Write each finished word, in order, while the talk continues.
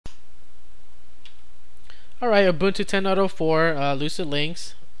Alright, Ubuntu 10.04, Lucid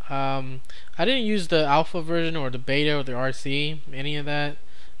Links. I didn't use the alpha version or the beta or the RC, any of that.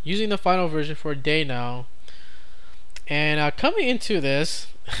 Using the final version for a day now. And coming into this,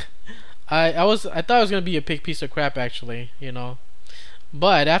 I thought it was gonna be a big piece of crap actually, you know.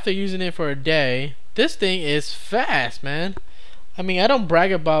 But after using it for a day, this thing is fast, man. I mean, I don't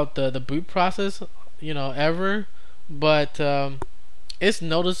brag about the boot process, you know, ever, but it's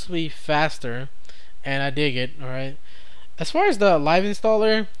noticeably faster, and I dig it. All right. As far as the live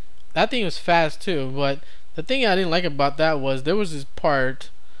installer, that thing was fast too, but the thing I didn't like about that was there was this part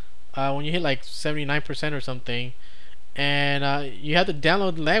when you hit like 79% or something, and you had to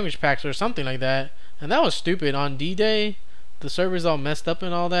download language packs or something like that, and that was stupid. On D-Day, the server's all messed up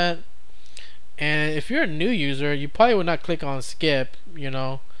and all that, and if you're a new user, you probably would not click on skip, you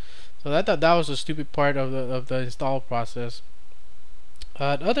know. So I thought that was a stupid part of the install process.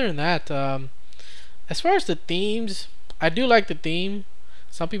 Other than that, as far as the themes, I do like the theme.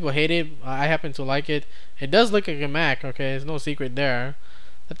 Some people hate it. I happen to like it. It does look like a Mac. Okay, there's no secret there.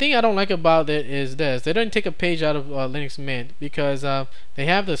 The thing I don't like about it is this: they don't take a page out of Linux Mint, because they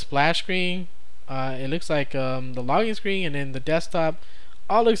have the splash screen. It looks like the login screen, and then the desktop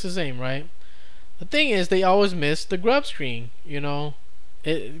all looks the same, right? The thing is, they always miss the grub screen. You know,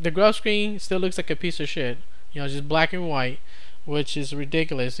 the grub screen still looks like a piece of shit. You know, just black and white, which is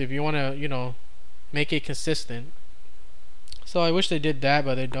ridiculous if you want to, you know, make it consistent. So I wish they did that,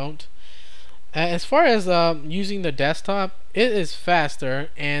 but they don't. As far as using the desktop, it is faster,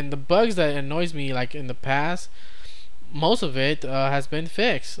 and the bugs that annoys me, like in the past, most of it has been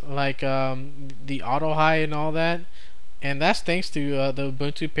fixed, like the auto high and all that, and that's thanks to the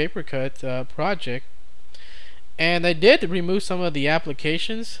Ubuntu Papercut project. And they did remove some of the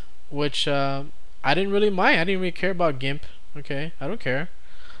applications, which I didn't really mind. I didn't really care about GIMP. Okay, I don't care.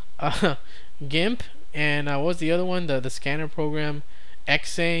 GIMP, and what was the other one? The scanner program,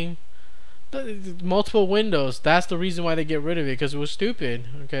 Xang. Multiple windows. That's the reason why they get rid of it, because it was stupid.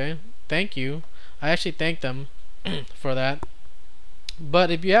 Okay, thank you. I actually thank them for that.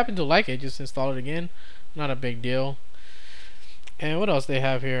 But if you happen to like it, just install it again. Not a big deal. And what else they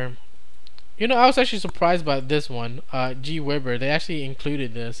have here? You know, I was actually surprised by this one. GWibber. They actually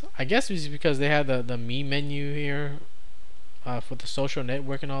included this. I guess it's because they had the me menu here for the social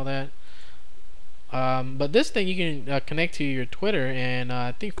network and all that. But this thing you can connect to your Twitter and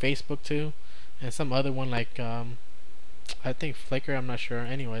I think Facebook too, and some other one like I think Flickr. I'm not sure.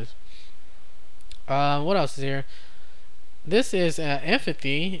 Anyways, what else is here? This is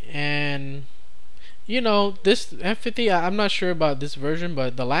Empathy, and you know, this Empathy, I'm not sure about this version,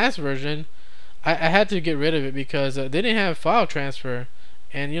 but the last version I had to get rid of it because they didn't have file transfer,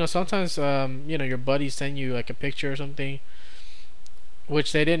 and you know, sometimes you know, your buddies send you like a picture or something,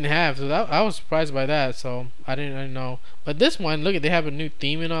 which they didn't have, so I was surprised by that. So I didn't know. But this one, look at, they have a new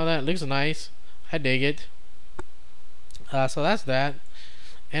theme and all that. It looks nice. I dig it. So that's that.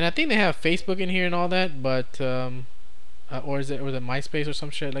 And I think they have Facebook in here and all that, but or is it MySpace or some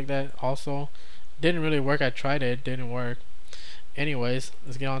shit like that also. Didn't really work. I tried it, didn't work. Anyways,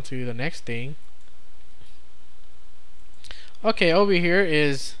 let's get on to the next thing. Okay, over here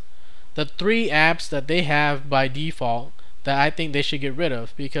is the 3 apps that they have by default that I think they should get rid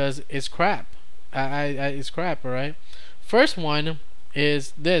of because it's crap. It's crap, alright? First one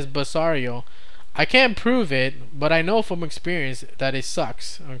is this, Basario. I can't prove it, but I know from experience that it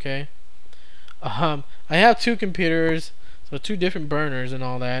sucks, okay? I have 2 computers, so 2 different burners and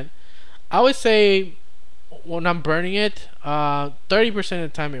all that. I would say when I'm burning it, 30% of the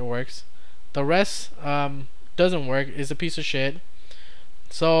time it works. The rest doesn't work. It's a piece of shit.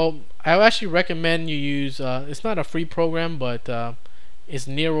 So I would actually recommend you use it's not a free program, but it's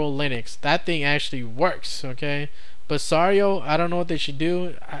Nero Linux. That thing actually works, okay? But Sario, I don't know what they should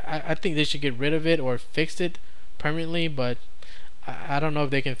do. I think they should get rid of it or fix it permanently, but I don't know if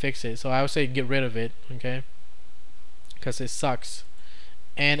they can fix it. So I would say get rid of it, okay? Because it sucks.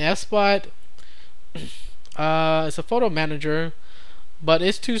 And F-Spot, it's a photo manager, but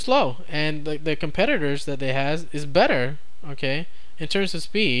it's too slow, and the competitors that they has is better, okay, in terms of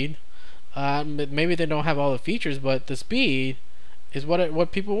speed. Maybe they don't have all the features, but the speed is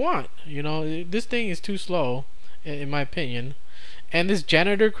what people want. You know, this thing is too slow, in my opinion. And this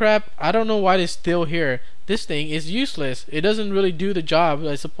janitor crap, I don't know why it's still here. This thing is useless. It doesn't really do the job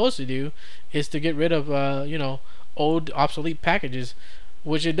it's supposed to do. Is to get rid of you know, old obsolete packages,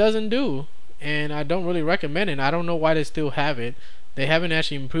 which it doesn't do. And I don't really recommend it. I don't know why they still have it. They haven't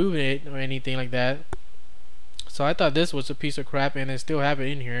actually improved it or anything like that. So I thought this was a piece of crap, and they still have it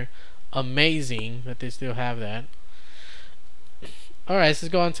in here. Amazing that they still have that. Alright, let's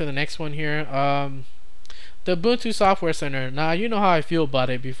go on to the next one here. the Ubuntu Software Center. Now you know how I feel about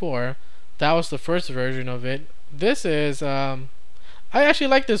it before. That was the first version of it. This is I actually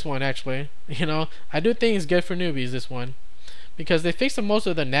like this one actually. You know, I do think it's good for newbies, this one, because they fixed most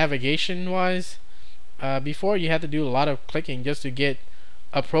of the navigation wise. Before you had to do a lot of clicking just to get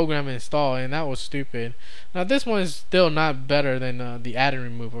a program installed, and that was stupid. Now this one is still not better than the add and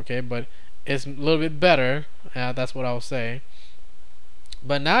remove, okay, but it's a little bit better. That's what I'll say.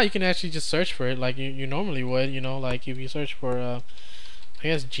 But now you can actually just search for it like you normally would. You know, like if you search for I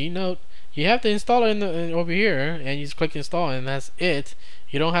guess Gnote, you have to install it over here, and you just click install, and that's it.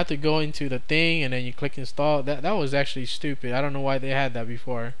 You don't have to go into the thing and then you click install. That was actually stupid. I don't know why they had that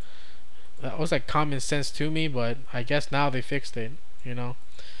before. That was like common sense to me, but I guess now they fixed it. You know,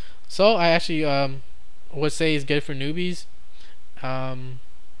 so I actually would say it's good for newbies.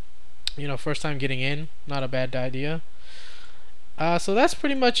 You know, first time getting in, not a bad idea. So that's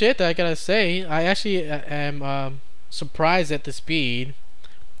pretty much it that I gotta say. I actually am surprised at the speed,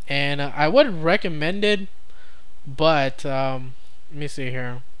 and I would recommend it, but let me see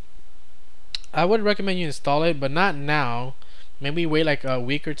here. I would recommend you install it, but not now. Maybe wait like a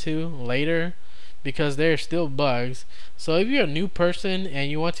week or two later, because there are still bugs. So if you're a new person and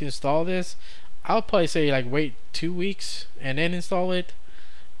you want to install this, I'll probably say like wait 2 weeks and then install it.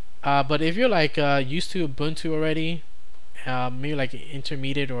 But if you're like used to Ubuntu already, maybe like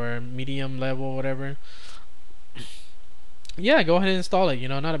intermediate or medium level, whatever, yeah, go ahead and install it. You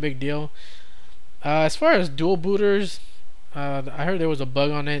know, not a big deal. As far as dual booters, I heard there was a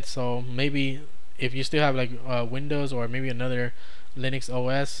bug on it, so maybe if you still have like Windows or maybe another Linux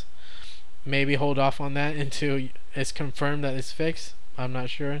OS, maybe hold off on that until it's confirmed that it's fixed. I'm not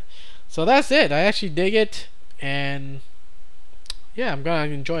sure. So that's it. I actually dig it, and yeah, I'm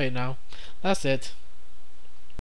gonna enjoy it now. That's it.